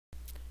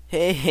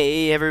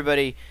Hey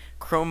everybody,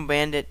 Chrome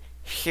Bandit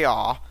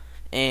here,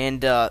 and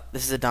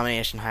this is a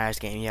domination high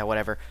game. Yeah,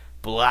 whatever.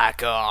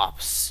 Black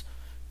Ops.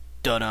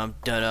 Dum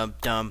dum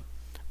dum.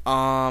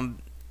 Um,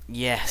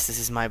 yes, this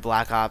is my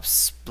Black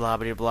Ops. Blah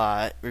blah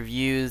blah.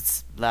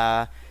 Reviews.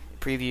 Blah.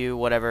 Preview.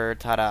 Whatever.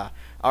 Ta-da.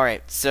 All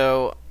right.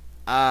 So,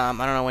 I don't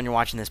know when you're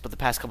watching this, but the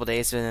past couple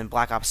days, and then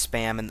Black Ops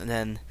spam, and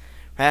then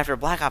right after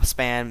Black Ops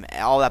spam,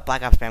 all that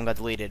Black Ops spam got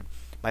deleted.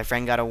 My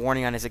friend got a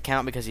warning on his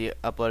account because he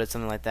uploaded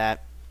something like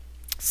that.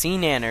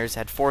 C-Nanners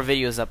had 4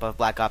 videos up of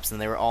Black Ops,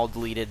 and they were all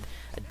deleted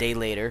a day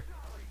later.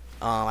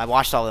 I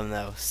watched all of them,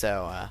 though,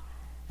 so,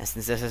 and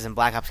since this isn't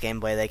Black Ops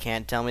gameplay, they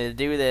can't tell me to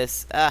do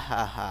this.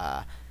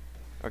 Or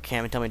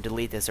can't tell me to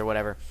delete this or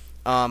whatever.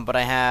 But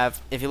I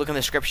have, if you look in the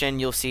description,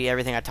 you'll see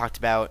everything I talked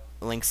about,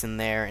 links in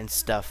there and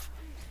stuff.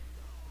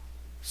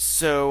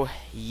 So,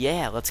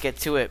 yeah, let's get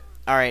to it.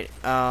 Alright,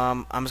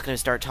 I'm just going to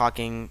start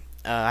talking.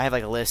 I have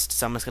like a list,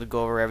 so I'm just going to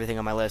go over everything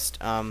on my list.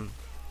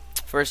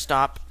 First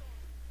stop,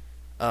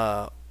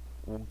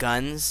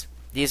 guns.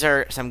 These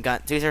are some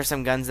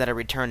guns that are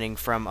returning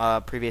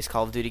from previous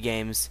Call of Duty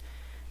games.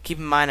 Keep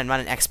in mind, I'm not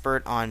an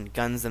expert on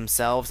guns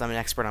themselves. I'm an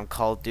expert on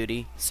Call of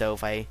Duty. So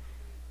if I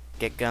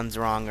get guns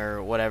wrong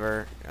or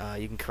whatever,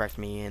 you can correct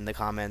me in the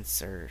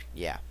comments. Or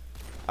yeah.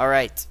 All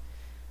right.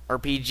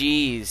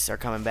 RPGs are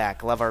coming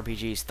back. Love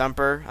RPGs.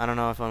 Thumper. I don't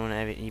know if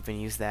anyone even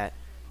used that.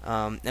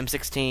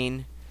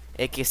 M16,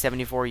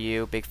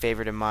 AK-74U, big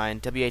favorite of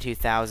mine.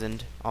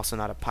 WA-2000, also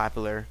not a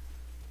popular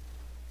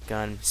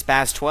gun.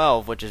 Spaz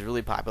 12, which is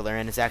really popular,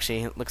 and it's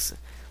actually looks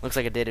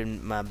like it did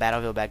in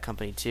Battlefield Bad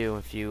Company 2.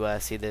 If you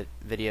see the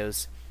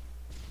videos,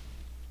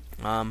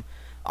 AUG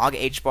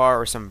hbar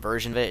or some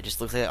version of it. It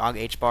just looks like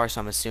AUG hbar,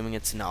 so I'm assuming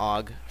it's an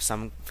AUG,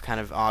 some kind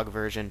of AUG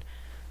version.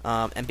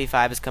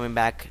 MP5 is coming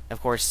back,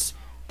 of course.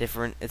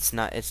 Different. It's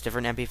not. It's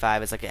different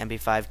MP5. It's like an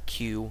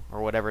MP5Q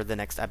or whatever the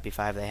next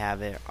MP5 they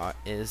have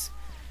is.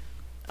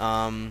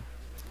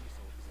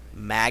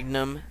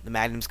 Magnum. The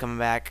Magnum's coming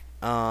back.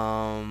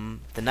 The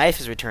knife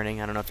is returning.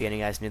 I don't know if any of you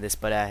guys knew this,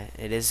 but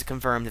it is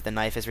confirmed that the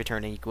knife is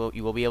returning.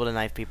 You will be able to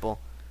knife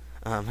people.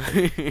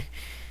 DERP.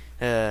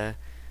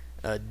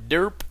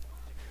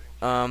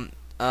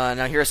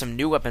 Now here are some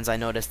new weapons I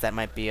noticed that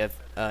might be of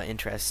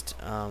interest.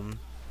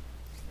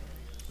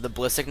 The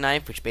ballistic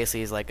knife, which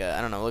basically is like a,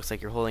 I don't know, it looks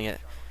like you're holding it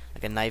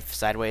like a knife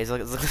sideways.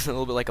 It looks a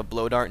little bit like a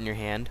blow dart in your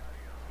hand,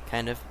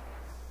 kind of.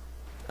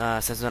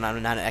 Since I'm not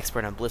an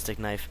expert on ballistic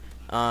knife.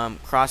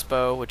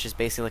 Crossbow, which is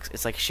basically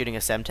it's like shooting a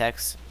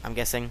Semtex. I'm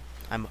guessing.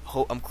 I'm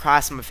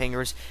crossing my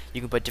fingers.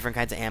 You can put different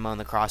kinds of ammo in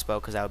the crossbow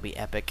because that would be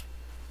epic.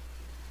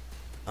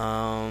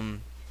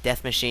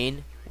 Death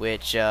machine,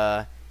 which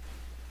has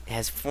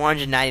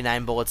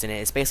 499 bullets in it.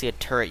 It's basically a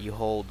turret you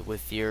hold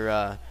with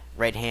your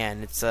right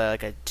hand. It's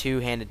like a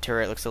two-handed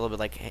turret. Looks a little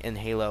bit like in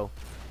Halo,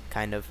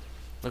 kind of.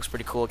 Looks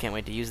pretty cool. Can't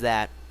wait to use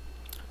that.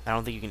 I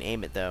don't think you can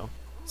aim it though.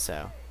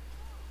 So.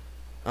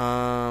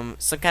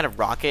 Some kind of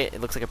rocket.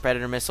 It looks like a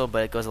Predator missile,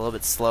 but it goes a little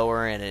bit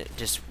slower, and it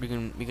just you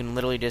can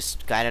literally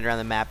just guide it around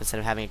the map instead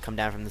of having it come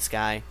down from the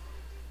sky.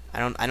 I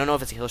don't know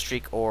if it's a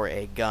killstreak or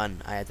a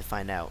gun. I had to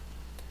find out.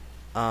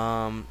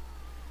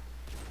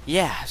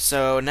 Yeah.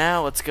 So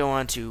now let's go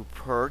on to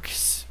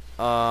perks.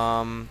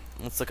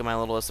 Let's look at my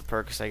little list of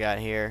perks I got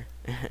here.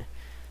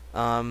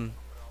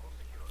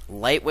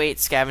 Lightweight,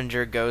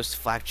 Scavenger, Ghost,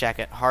 Flak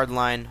Jacket,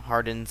 Hardline,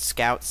 Hardened,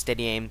 Scout,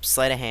 Steady Aim,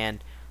 Sleight of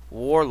Hand,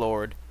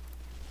 Warlord,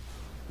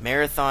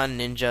 Marathon,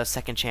 Ninja,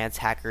 Second Chance,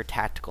 Hacker,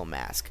 Tactical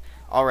Mask.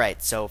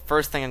 Alright, so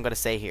first thing I'm going to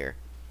say here.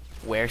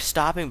 Wear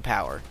Stopping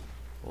Power.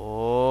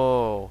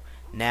 Oh,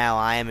 now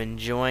I am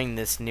enjoying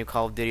this new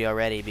Call of Duty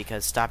already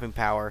because Stopping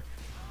Power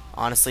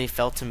honestly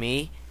felt to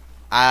me,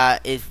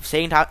 if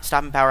taking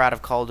Stopping Power out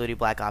of Call of Duty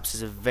Black Ops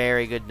is a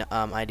very good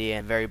idea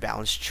and very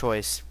balanced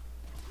choice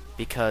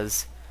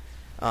because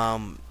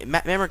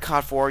remember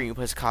COD 4, you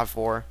put COD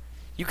 4,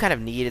 you kind of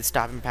needed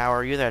Stopping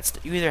Power. You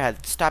either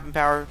had Stopping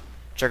Power,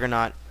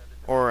 Juggernaut,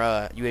 or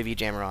UAV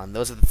Jammer on.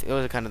 Those are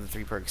kind of the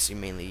 3 perks you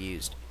mainly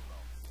used.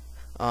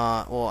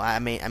 Well, I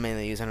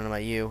mainly use. I don't know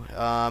about you.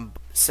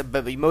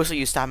 But we mostly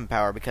use Stopping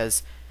Power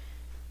because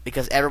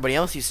everybody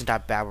else used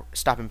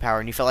Stopping Power,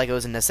 and you felt like it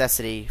was a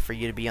necessity for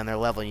you to be on their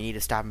level. You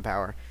needed Stopping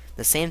Power.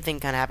 The same thing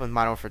kind of happened with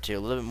Modern Warfare 2. A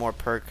little bit more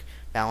perk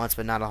balance,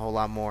 but not a whole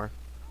lot more.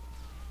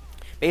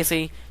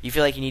 Basically, you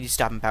feel like you need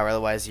Stopping Power,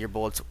 otherwise your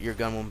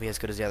gun won't be as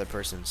good as the other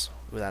person's.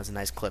 Ooh, that was a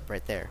nice clip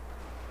right there.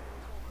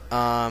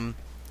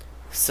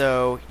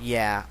 So,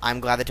 yeah, I'm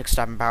glad they took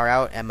Stopping Power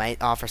out. It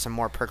might offer some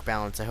more perk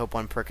balance. I hope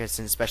one perk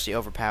isn't especially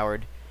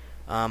overpowered.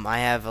 I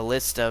have a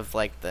list of,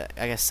 like,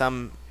 I guess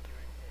some,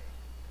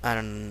 I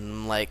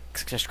don't know, like,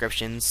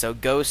 descriptions. So,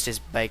 Ghost is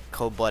by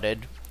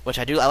Cold-Blooded, which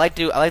I like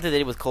that they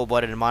did with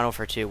Cold-Blooded in Modern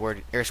Warfare 2, where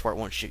air support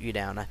won't shoot you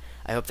down.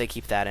 I hope they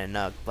keep that in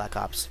Black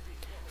Ops.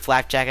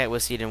 Flak Jacket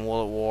was seen in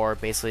World at War.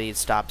 Basically, it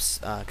stops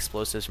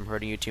explosives from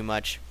hurting you too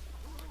much.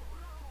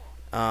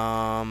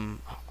 Harden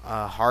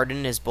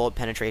is bullet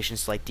penetration,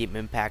 so like deep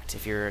impact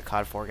if you're a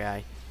COD 4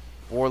 guy.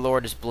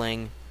 Warlord is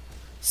bling.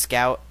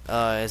 Scout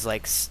is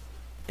like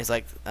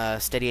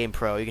steady aim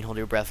pro. You can hold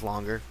your breath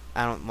longer.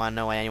 I don't want to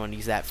know why anyone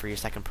uses that for your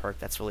second perk.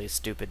 That's really a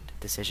stupid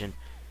decision.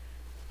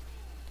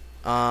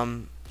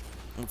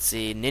 Let's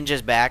see.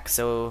 Ninja's back,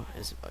 so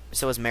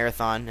is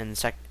Marathon, and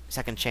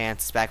Second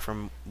Chance is back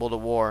from World at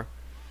War.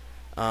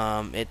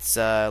 It's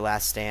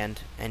Last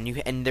Stand,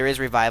 and there is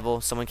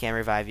revival. Someone can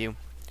revive you.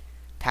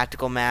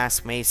 Tactical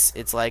Mask, Mace.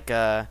 It's like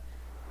a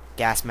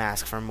gas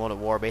mask from World at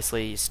War.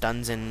 Basically,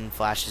 stuns and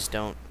flashes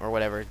don't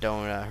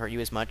hurt you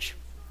as much,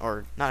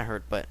 or not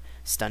hurt, but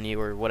stun you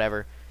or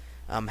whatever.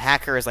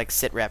 Hacker is like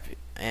sit rep,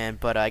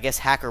 but I guess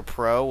Hacker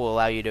Pro will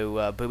allow you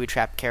to booby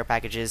trap care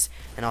packages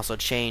and also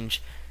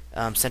change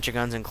sentry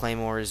guns and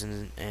claymores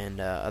and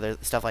other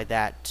stuff like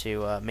that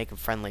to make them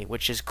friendly,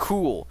 which is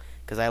cool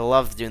because I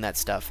love doing that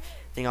stuff.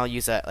 I think I'll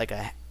use like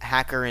a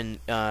Hacker and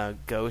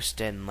Ghost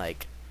and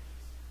like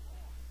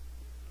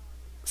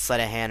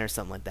Sleight of Hand or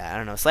something like that. I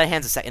don't know. Sleight of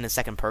Hand's in the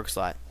second perk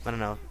slot. I don't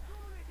know.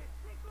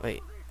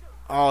 Wait.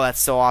 Oh, that's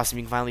so awesome.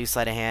 You can finally use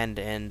Sleight of Hand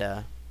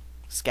and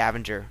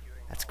Scavenger.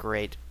 That's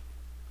great.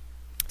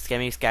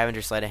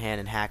 Scavenger, Sleight of Hand,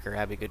 and Hacker.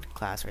 That'd be a good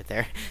class right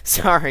there.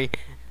 Sorry.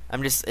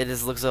 It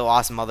just looks so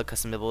awesome, all the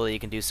customability you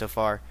can do so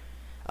far.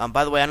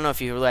 By the way, I don't know if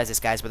you realize this,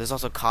 guys, but there's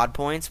also COD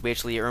points. We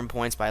actually earn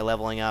points by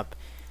leveling up.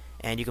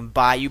 And you can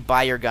buy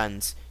your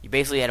guns. You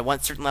basically, at one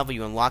certain level,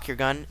 you unlock your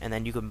gun, and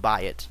then you can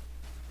buy it.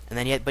 And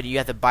then but you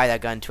have to buy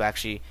that gun to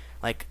actually,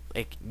 like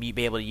be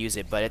able to use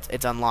it. But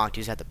it's unlocked.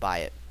 You just have to buy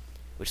it,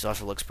 which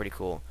also looks pretty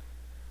cool.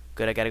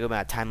 Good, I gotta go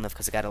back time lift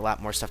because I got a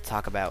lot more stuff to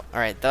talk about.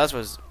 Alright, those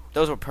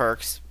were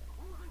perks.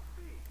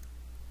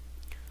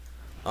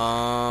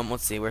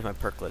 Let's see, where's my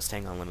perk list?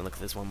 Hang on, let me look at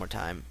this one more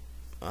time.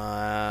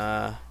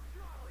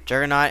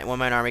 Juggernaut,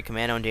 One-Man Army,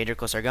 Commando, and Danger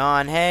Close are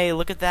gone. Hey,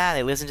 look at that,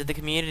 they listened to the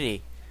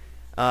community.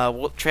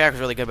 Treyarch was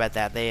really good about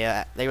that.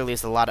 They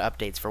released a lot of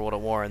updates for World at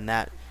War, and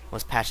that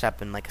was patched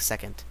up in like a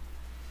second.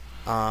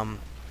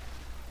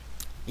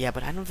 Yeah,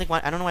 but I don't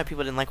know why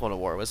people didn't like World at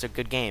War. It was a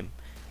good game.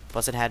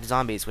 Plus it had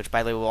zombies, which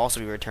by the way will also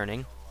be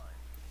returning.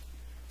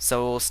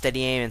 So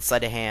Steady Aim and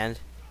Sleight of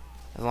Hand,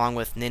 along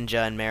with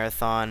Ninja and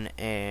Marathon,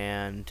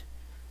 and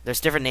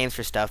there's different names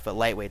for stuff, but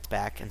Lightweight's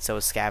back, and so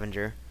is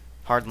Scavenger.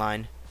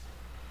 Hardline.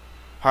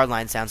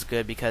 Hardline sounds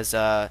good because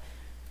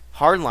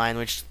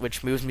Hardline,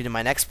 which moves me to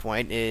my next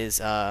point, is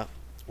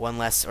one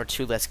less or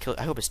two less kill.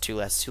 I hope it's two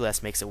less. Two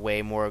less makes it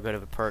way more good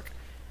of a perk.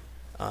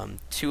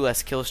 Two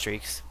less kill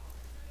streaks.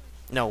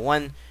 No,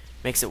 one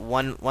makes it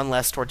one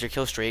less towards your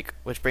kill streak,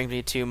 which brings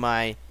me to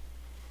my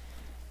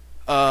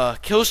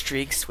kill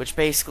streaks, which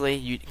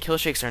basically kill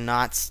streaks are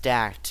not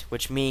stacked,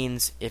 which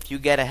means if you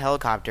get a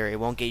helicopter, it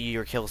won't get you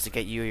your kills to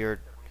get you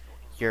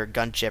your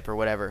gunship or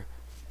whatever.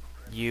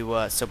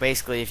 So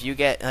basically, if you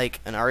get like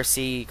an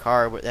RC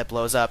car that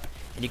blows up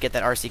and you get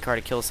that RC car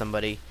to kill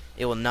somebody,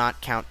 it will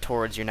not count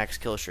towards your next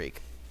kill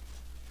streak.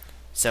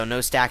 So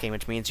no stacking,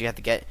 which means you have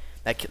to get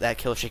that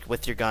kill streak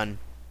with your gun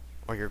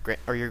or your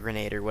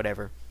grenade or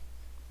whatever.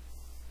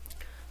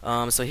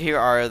 So here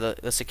are the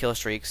list of kill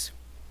streaks: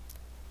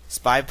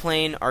 Spy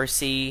Plane,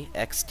 RC,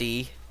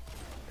 XD,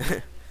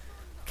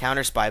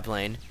 Counter Spy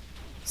Plane,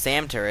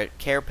 SAM Turret,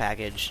 Care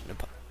Package,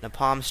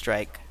 Napalm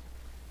Strike.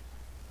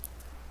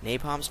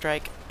 Napalm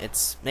Strike?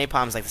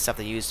 Napalm's like the stuff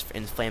they use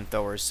in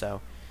flamethrowers, so.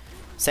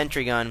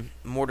 Sentry Gun,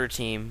 Mortar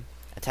Team,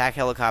 Attack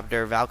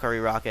Helicopter, Valkyrie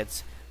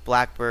Rockets,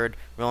 Blackbird,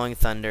 Rolling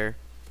Thunder,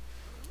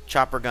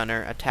 Chopper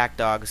Gunner, Attack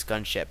Dogs,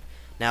 Gunship.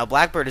 Now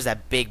Blackbird is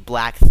that big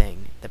black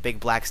thing, the big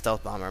black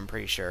stealth bomber, I'm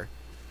pretty sure.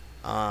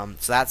 So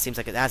that seems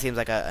like an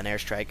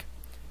airstrike.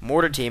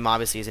 Mortar Team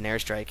obviously is an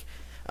airstrike.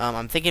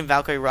 I'm thinking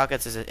Valkyrie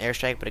Rockets is an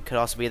airstrike, but it could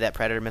also be that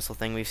Predator missile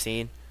thing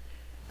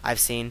I've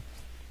seen.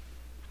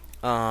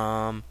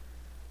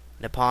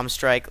 Napalm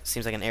Strike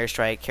seems like an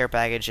airstrike. Care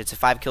Package, it's a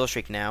 5 kill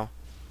streak now.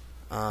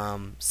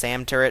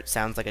 SAM Turret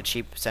sounds like a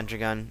cheap sentry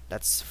gun.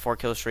 That's 4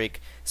 kill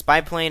streak. Spy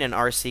Plane and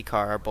RC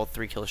Car are both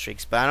 3 kill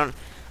streaks. But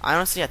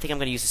honestly, I think I'm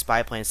going to use the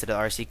Spy Plane instead of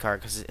the RC Car,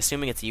 because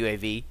assuming it's a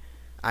UAV,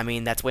 I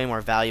mean, that's way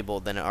more valuable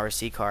than an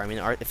RC Car. I mean,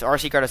 if the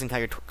RC Car doesn't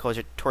count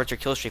towards your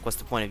kill streak, what's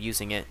the point of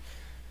using it?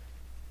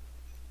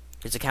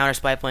 It's a counter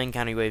Spy Plane,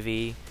 counter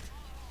UAV.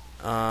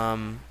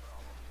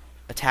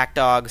 Attack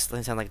Dogs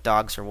doesn't sound like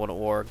dogs from World at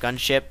War.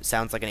 Gunship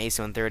sounds like an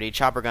AC-130.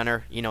 Chopper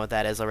Gunner, you know what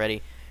that is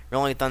already.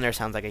 Rolling Thunder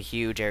sounds like a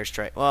huge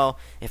airstrike. Well,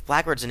 if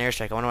Blackbird's an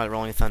airstrike, I wonder what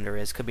Rolling Thunder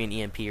is. Could be an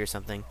EMP or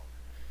something.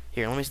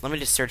 Here, let me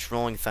just search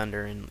Rolling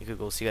Thunder in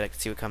Google, see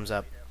what comes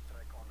up.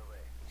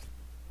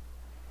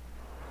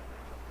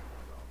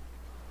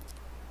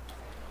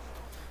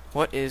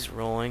 What is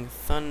Rolling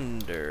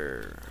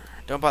Thunder?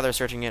 Don't bother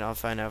searching it. I'll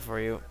find out for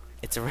you.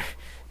 It's a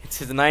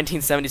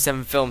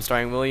 1977 film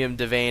starring William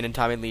Devane and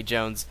Tommy Lee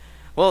Jones.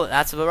 Well,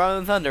 that's what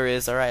Rolling Thunder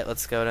is. All right,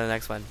 let's go to the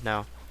next one.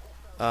 No,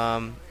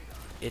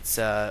 it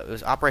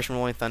was Operation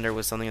Rolling Thunder,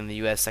 was something in the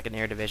U.S. 2nd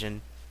Air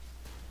Division.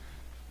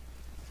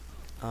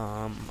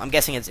 I'm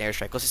guessing it's an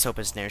airstrike. Let's just hope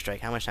it's an airstrike.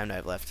 How much time do I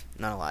have left?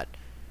 Not a lot.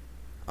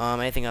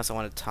 Anything else I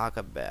want to talk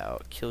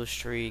about? Kill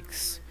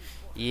streaks.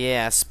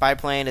 Yeah, Spy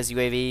Plane is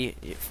UAV.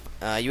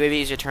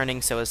 UAV is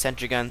returning, so is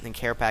Sentry Gun and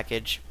Care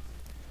Package.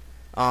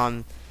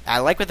 I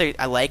like what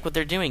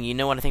they're doing. You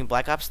know what I think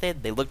Black Ops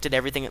did? They looked at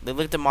everything. They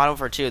looked at Modern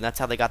Warfare 2, and that's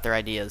how they got their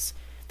ideas.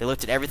 They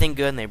looked at everything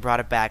good and they brought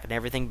it back, and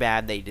everything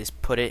bad they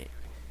just put it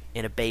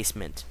in a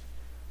basement.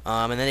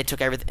 And then they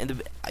took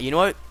everything. You know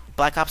what?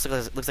 Black Ops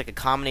looks like a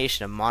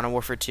combination of Modern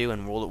Warfare 2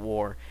 and World at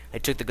War. They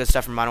took the good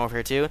stuff from Modern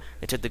Warfare 2.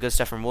 They took the good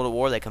stuff from World at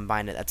War. They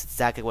combined it. That's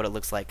exactly what it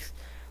looks like.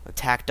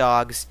 Attack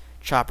dogs,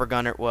 chopper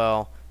gunner.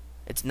 Well,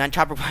 it's not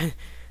chopper.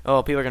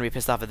 Oh, people are gonna be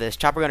pissed off at this.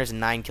 Chopper gunner's a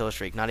 9 kill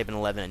streak, not even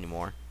 11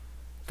 anymore.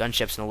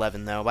 Gunship's an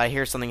 11 though. But I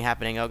hear something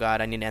happening. Oh god,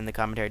 I need to end the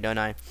commentary, don't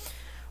I?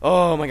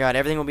 Oh my god,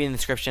 everything will be in the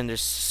description. There's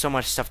so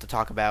much stuff to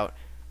talk about.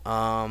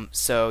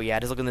 So yeah,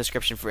 just look in the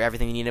description for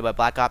everything you need about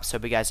Black Ops.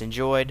 Hope you guys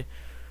enjoyed.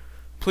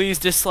 Please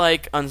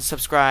dislike,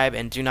 unsubscribe,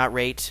 and do not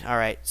rate.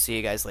 Alright, see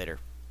you guys later.